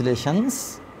 কনগ্র্যাচুলেশনস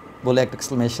বলে একটা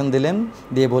এক্সক্লেমেশন দিলেন,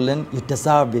 দিয়ে বললেন ইউ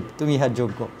ডিজার্ভ ইট, তুমি ইহার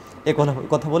যোগ্য, এ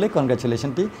কথা বলে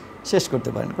কনগ্র্যাচুলেশনটি শেষ করতে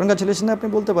পারেন। কনগ্র্যাচুলেশনে আপনি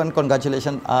বলতে পারেন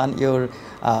কনগ্র্যাচুলেশন অন ইউর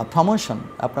প্রমোশন,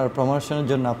 আপনার প্রমোশনের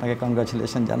জন্য আপনাকে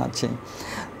কনগ্র্যাচুলেশন জানাচ্ছি।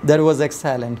 দ্যাট ওয়াজ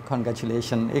এক্সেলেন্ট,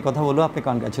 কনগ্র্যাচুলেশন, এই কথা বলেও আপনি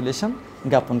কনগ্র্যাচুলেশন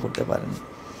জ্ঞাপন করতে পারেন।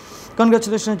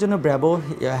 কনগ্র্যাচুলেশনের জন্য Bravo,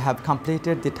 you have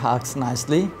completed the task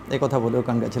nicely, এই কথা বলেও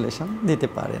কনগ্র্যাচুলেশন দিতে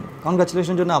পারেন।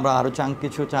 কনগ্র্যাচুলেশনের জন্য আমরা আরও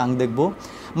কিছু চাং দেখব।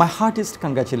 মাই হার্ট ইজ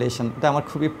কনগ্র্যাচুলেশন, এটা আমার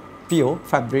খুবই প্রিয়,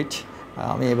 ফেভারিট,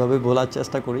 আমি এভাবে বলার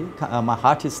চেষ্টা করি। My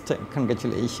heart is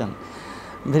congratulation,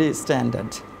 very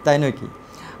standard, তাই নয় কি?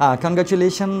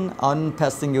 Congratulation on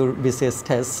passing your BCS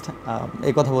test,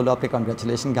 এই কথা বলেও আপনি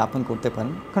কনগ্র্যাচুলেশন জ্ঞাপন করতে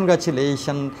পারেন।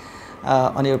 Congratulation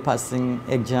on your passing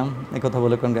exam, এই কথা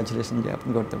বলে কনগ্র্যাচুলেশন জ্ঞাপন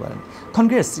করতে পারেন।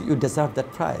 Congrats you deserve that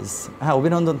prize, হ্যাঁ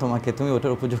অভিনন্দন তোমাকে, তুমি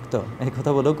ওটার উপযুক্ত, এই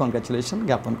কথা বলেও কনগ্র্যাচুলেশন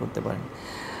জ্ঞাপন করতে পারেন।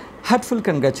 Heartful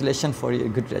congratulation for your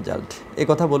good result, এই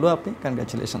কথা বলেও আপনি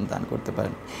কনগ্র্যাচুলেশন দান করতে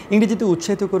পারেন। ইংরেজিতে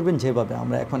উৎসাহিত করবেন যেভাবে,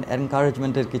 আমরা এখন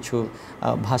এনকারেজমেন্টের কিছু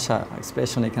ভাষা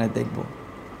এক্সপ্রেশন এখানে দেখব।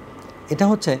 এটা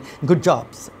হচ্ছে গুড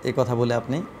জবস, এই কথা বলে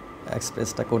আপনি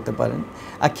এক্সপ্রেসটা করতে পারেন।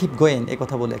 আর কিপ গোয়িং, এই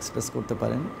কথা বলে এক্সপ্রেস করতে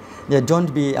পারেন। যে ডোন্ট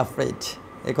বি অ্যাফ্রেড,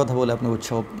 এই কথা বলে আপনি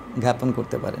উৎসাহ জ্ঞাপন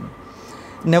করতে পারেন।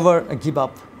 নেভার গিভ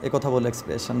আপ, এই কথা বলে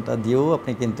এক্সপ্রেশনটা দিয়েও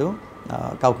আপনি কিন্তু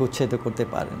কাউকে উৎসাহিত করতে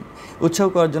পারেন। উৎসাহ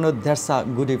করার জন্য দ্যাটস আ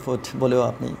গুড এফোর্ট বলেও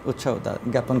আপনি উৎসাহতা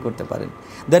জ্ঞাপন করতে পারেন।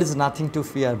 There is nothing to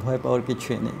fear, ভয় পাওয়ার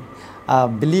কিছুই নেই।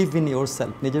 বিলিভ ইন ইউর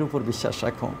সেলফ, নিজের উপর বিশ্বাস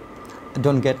রাখো।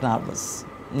 ডোন্ট গেট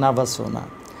নার্ভাস হো না।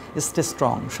 স্টে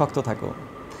স্ট্রং, শক্ত থাকো।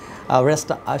 রেস্ট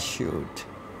অ্যাশিওর্ড,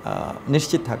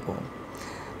 নিশ্চিত থাকো।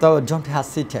 তো ডোন্ট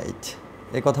হ্যাসিটেট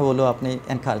এই কথা বলেও আপনি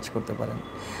এনকারেজ করতে পারেন।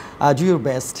 ডু ইউর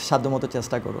বেস্ট, সাধ্যমতো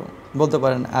চেষ্টা করো বলতে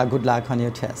পারেন। Good luck on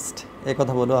your test এই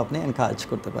কথা বলেও আপনি এনকারেজ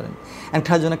করতে পারেন।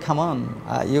 এনকারেজ জন্য khaman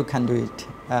you can do it,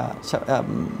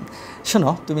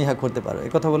 শোনো তুমি ইহা করতে পারো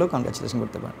এই কথা বলেও কংগ্রাচুলেশন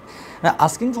করতে পারেন।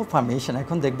 আস্কিং ফর পারমিশন,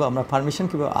 এখন দেখবো আমরা পারমিশন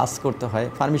কীভাবে আস্ক করতে হয়,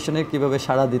 পারমিশনের কীভাবে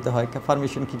সাড়া দিতে হয়,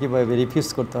 পারমিশন কীভাবে রিফিউজ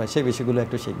করতে হয় সেই বিষয়গুলো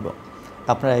একটু শিখব।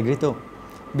 আপনারা এগ্রি তো?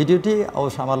 ভিডিওটি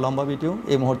অবশ্য আমার লম্বা ভিডিও,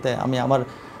 এই মুহূর্তে আমি আমার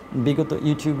বিগত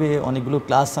ইউটিউবে অনেকগুলো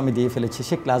ক্লাস আমি দিয়ে ফেলেছি,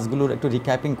 সেই ক্লাসগুলোর একটু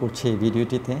রিক্যাপিং করছি এই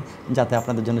ভিডিওটিতে যাতে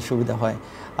আপনাদের জন্য সুবিধা হয়,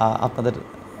 আপনাদের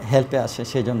হেল্পে আসে,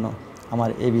 সেই জন্য আমার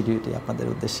এই ভিডিওটি আপনাদের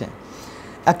উদ্দেশ্যে।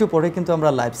 একটু পরে কিন্তু আমরা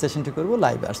লাইভ সেশনটি করব,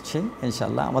 লাইভ আসছি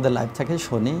ইনশাল্লাহ। আমাদের লাইভ থাকে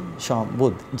শনি সোম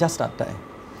বুধ জাস্ট 8টায়।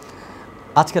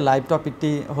 আজকে লাইভ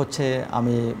টপিকটি হচ্ছে,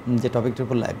 আমি যে টপিকটির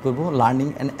উপর লাইভ করব লার্নিং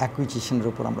অ্যান্ড অ্যাকুইজিশনের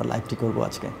উপর আমরা লাইভটি করব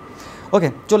আজকে। ওকে,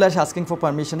 চলে আসে asking for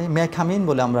পারমিশনে। May come in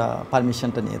বলে আমরা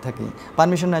পারমিশনটা নিয়ে থাকি।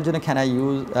 পারমিশন নেওয়ার জন্য can I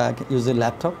use a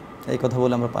laptop এই কথা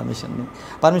বলে আমরা পারমিশন নিই।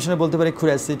 পারমিশনে বলতে পারি কুড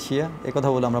আই সিট হিয়ার এই কথা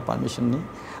বলে আমরা পারমিশন নিই।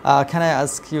 Can I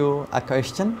ask you a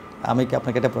question, আমি কি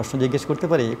আপনাকে একটা প্রশ্ন জিজ্ঞেস করতে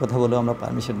পারি এই কথা বলেও আমরা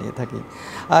পারমিশন নিয়ে থাকি।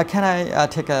 Can I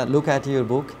take a look at your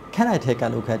book, can I take a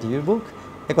look at your book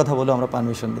এ কথা বলেও আমরা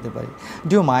পারমিশন নিতে পারি।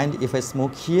 Do you mind if I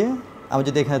smoke here, আমি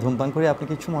যদি এখানে ধূমপান করি আপনি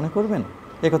কিছু মনে করবেন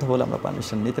এ কথা বলে আমরা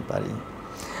পারমিশন নিতে পারি।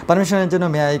 পারমিশনের জন্য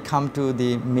may I come to the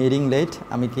meeting late,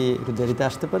 আমি কি একটু দেরিতে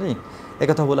আসতে পারি এ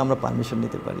কথা বলে আমরা পারমিশন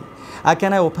নিতে পারি।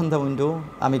 Can I open the window,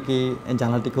 আমি কি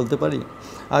জানালাটি খুলতে পারি।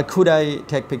 Could I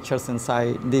take pictures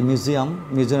inside the museum,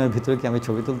 মিউজিয়ামের ভিতরে কি আমি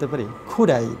ছবি তুলতে পারি। Could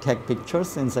I take pictures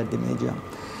inside the museum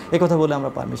এই কথা বলে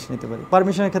আমরা পারমিশন নিতে পারি।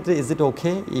 পারমিশনের ক্ষেত্রে is it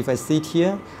okay if I sit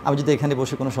here, আমি যদি এখানে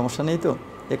বসে কোনো সমস্যা নেই তো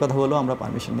এ কথা বলেও আমরা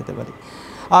পারমিশন নিতে পারি।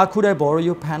 খুড আই বড়ো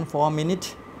you pen for a minute,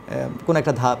 কোনো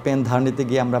একটা পেন ধার নিতে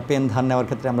গিয়ে আমরা পেন ধার নেওয়ার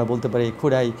ক্ষেত্রে আমরা বলতে পারি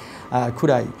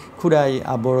খুড়াই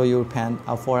বড়ো your fan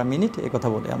for a minute এ কথা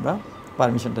বলে আমরা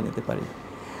পারমিশনটা নিতে পারি।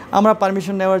 আমরা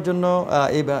পারমিশন নেওয়ার জন্য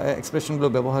এই এক্সপ্রেশনগুলো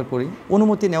ব্যবহার করি।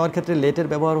 অনুমতি নেওয়ার ক্ষেত্রে লেটের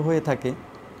ব্যবহার হয়ে থাকে।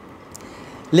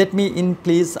 লেট মি ইন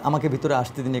প্লিজ, আমাকে ভিতরে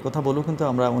আসতে দিন এই কথা বলেও কিন্তু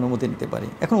আমরা অনুমতি নিতে পারি।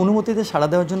 এখন অনুমতিতে সাড়া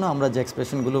দেওয়ার জন্য আমরা যে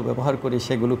এক্সপ্রেশনগুলো ব্যবহার করি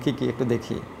সেগুলো কী কী একটু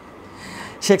দেখি।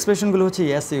 সেই এক্সপ্রেশনগুলো হচ্ছে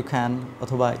ইয়েস ইউ ক্যান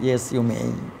অথবা yes you may.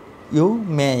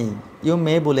 You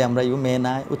may বলে আমরা ইউ মে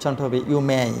না, উচ্চারণটা হবে you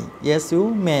may, yes you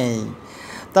may.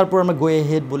 তারপর আমরা গো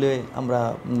হেড বলে আমরা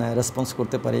রেসপন্স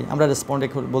করতে পারি। আমরা রেসপন্ডে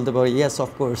বলতে পারি ইয়েস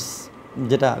অফকোর্স,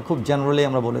 যেটা খুব জেনারেলি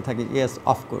আমরা বলে থাকি ইয়েস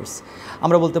অফকোর্স।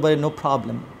 আমরা বলতে পারি নো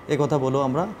প্রবলেম এ কথা বলেও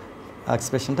আমরা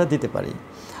এক্সপ্রেশনটা দিতে পারি।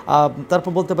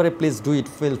 তারপর বলতে পারি please do it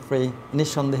feel free,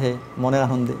 নিঃসন্দেহে মনের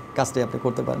আনন্দে কাজটি আপনি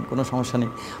করতে পারেন, কোনো সমস্যা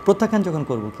নেই। প্রত্যাখ্যান যখন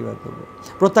করবো কীভাবে করবো,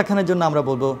 প্রত্যাখ্যানের জন্য আমরা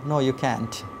বলবো no you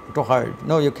can't, two hard,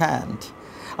 no you can't.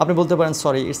 আপনি বলতে পারেন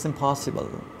সরি ইটস ইম্পসিবল,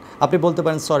 আপনি বলতে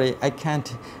পারেন sorry I can't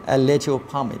late you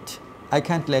permit, I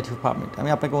can't late you permit, আমি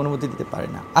আপনাকে অনুমতি দিতে পারি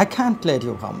না, I can't late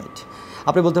you permit.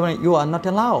 আপনি বলতে পারেন ইউ আর নট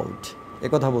অ্যালাউড এ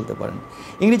কথা বলতে পারেন।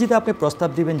 ইংরেজিতে আপনি প্রস্তাব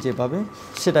দিবেন যেভাবে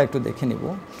সেটা একটু দেখে নেব।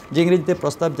 যে ইংরেজিতে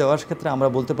প্রস্তাব দেওয়ার ক্ষেত্রে আমরা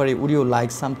বলতে পারি would you like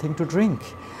something to drink,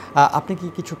 আপনি কি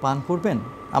কিছু পান করবেন।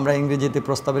 আমরা ইংরেজিতে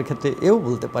প্রস্তাবের ক্ষেত্রে এও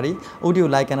বলতে পারি would you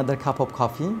like another cup of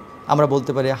coffee. আমরা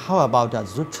বলতে পারি how about a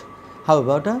juice, how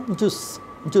about a juice,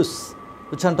 juice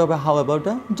উচ্চারণটা হবে how about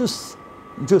a juice,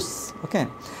 juice. Okay,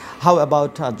 how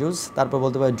about a juice. তারপর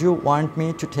বলতে পারি do you want me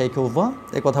to take over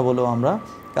a কথা বলেও আমরা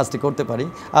কাজটি করতে পারি।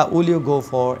 Will you go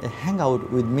for a hang out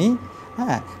with me,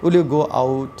 হ্যাঁ will you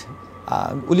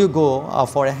go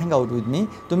for a hang out with me,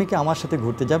 তুমি কি আমার সাথে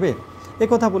ঘুরতে যাবে এ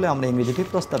কথা বলে আমরা ইংরেজিতে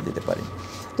প্রস্তাব দিতে পারি।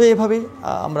 তো এভাবেই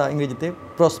আমরা ইংরেজিতে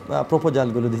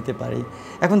প্রপোজালগুলো দিতে পারি।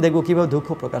 এখন দেখব কীভাবে দুঃখ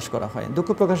প্রকাশ করা হয়। দুঃখ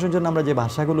প্রকাশের জন্য আমরা যে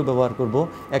ভাষাগুলো ব্যবহার করব,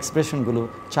 এক্সপ্রেশনগুলো,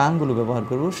 চাংগুলো ব্যবহার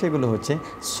করব সেগুলো হচ্ছে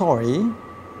সরি,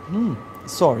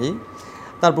 সরি।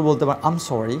 তারপর বলতে পারেন আম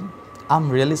sorry, I'm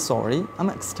really sorry, um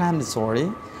extremely sorry.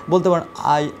 বলতে পারেন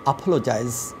আই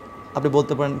অ্যাপোলোজাইজ, আপনি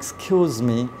বলতে পারেন এক্সকিউজ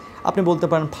মি, আপনি বলতে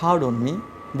পারেন পারডন মি,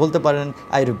 বলতে পারেন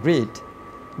আই রিগ্রেট,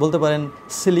 বলতে পারেন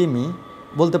সিলি মি,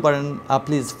 বলতে পারেন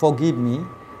প্লিজ ফরগিভ মি,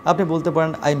 আপনি বলতে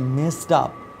পারেন I messed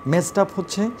up. Messed up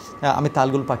হচ্ছে আমি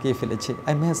তালগুলো পাকিয়ে ফেলেছি,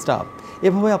 আই মেসড আপ।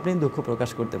 এভাবে আপনি দুঃখ প্রকাশ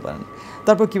করতে পারেন।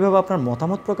 তারপর কীভাবে আপনার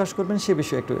মতামত প্রকাশ করবেন সে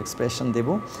বিষয়ে একটু expression Dev.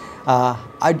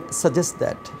 I suggest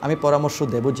that, আমি পরামর্শ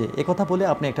দেব যে এ কথা বলে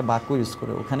আপনি একটা বাক্য ইউজ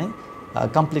করে ওখানে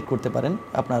কমপ্লিট করতে পারেন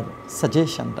আপনার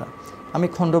সাজেশনটা। আমি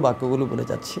খণ্ড বাক্যগুলো বলে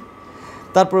যাচ্ছি।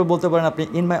 তারপরে বলতে পারেন আপনি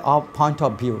in my point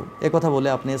of view এ কথা বলে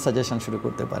আপনি সাজেশন শুরু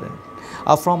করতে পারেন।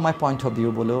 From my point of view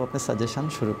বলেও আপনি সাজেশন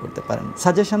শুরু করতে পারেন।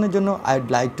 সাজেশনের জন্য I'd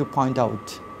like to point out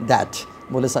that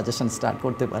বলে সাজেশন স্টার্ট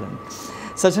করতে পারেন।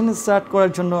 সাজেশন স্টার্ট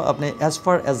করার জন্য আপনি অ্যাজ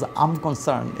ফার অ্যাজ আম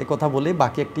কনসার্ন এ কথা বলে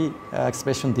বাকি একটি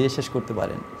এক্সপ্রেশন দিয়ে শেষ করতে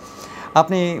পারেন।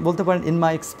 আপনি বলতে পারেন ইন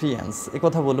মাই এক্সপিরিয়েন্স এ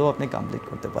কথা বলেও আপনি কমপ্লিট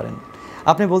করতে পারেন।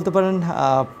 আপনি বলতে পারেন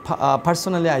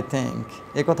পার্সোনালি আই থিঙ্ক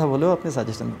এ কথা বলেও আপনি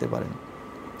সাজেশন দিতে পারেন।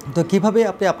 তো কীভাবে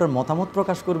আপনি আপনার মতামত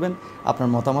প্রকাশ করবেন, আপনার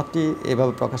মতামতটি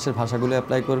এভাবে প্রকাশের ভাষাগুলো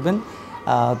অ্যাপ্লাই করবেন।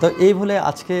 তো এই বলে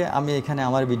আজকে আমি এখানে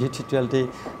আমার ভিডিও টিউটোরিয়ালটি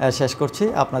শেষ করছি।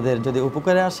 আপনাদের যদি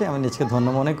উপকারে আসে আমি নিজেকে ধন্য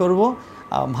মনে করব।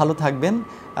 ভালো থাকবেন।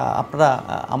 আপনারা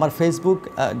আমার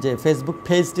যে ফেসবুক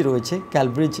পেজটি রয়েছে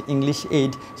ক্যালব্রিজ ইংলিশ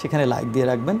এইড, সেখানে লাইক দিয়ে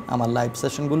রাখবেন আমার লাইভ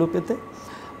সেশনগুলো পেতে।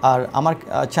 আর আমার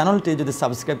চ্যানেলটি যদি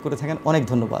সাবস্ক্রাইব করে থাকেন অনেক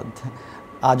ধন্যবাদ।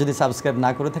 আর যদি সাবস্ক্রাইব না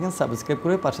করে থাকেন সাবস্ক্রাইব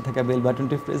করে পাশে থাকা বেল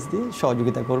বাটনটি প্রেস দিয়ে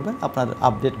সহযোগিতা করবেন আপনার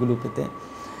আপডেটগুলো পেতে।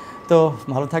 তো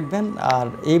ভালো থাকবেন। আর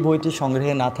এই বইটি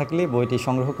সংগ্রহে না থাকলে বইটি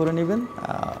সংগ্রহ করে নেবেন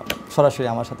সরাসরি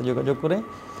আমার সাথে যোগাযোগ করে।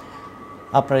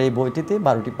 আপনার এই বইটিতে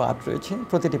 12টি পার্ট রয়েছে,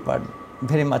 প্রতিটি part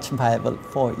very much viable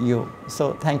for you. So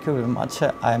thank you very much.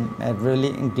 I'm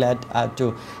really glad to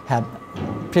have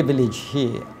privilege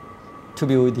here to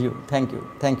be with you.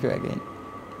 Thank you again.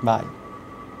 Bye.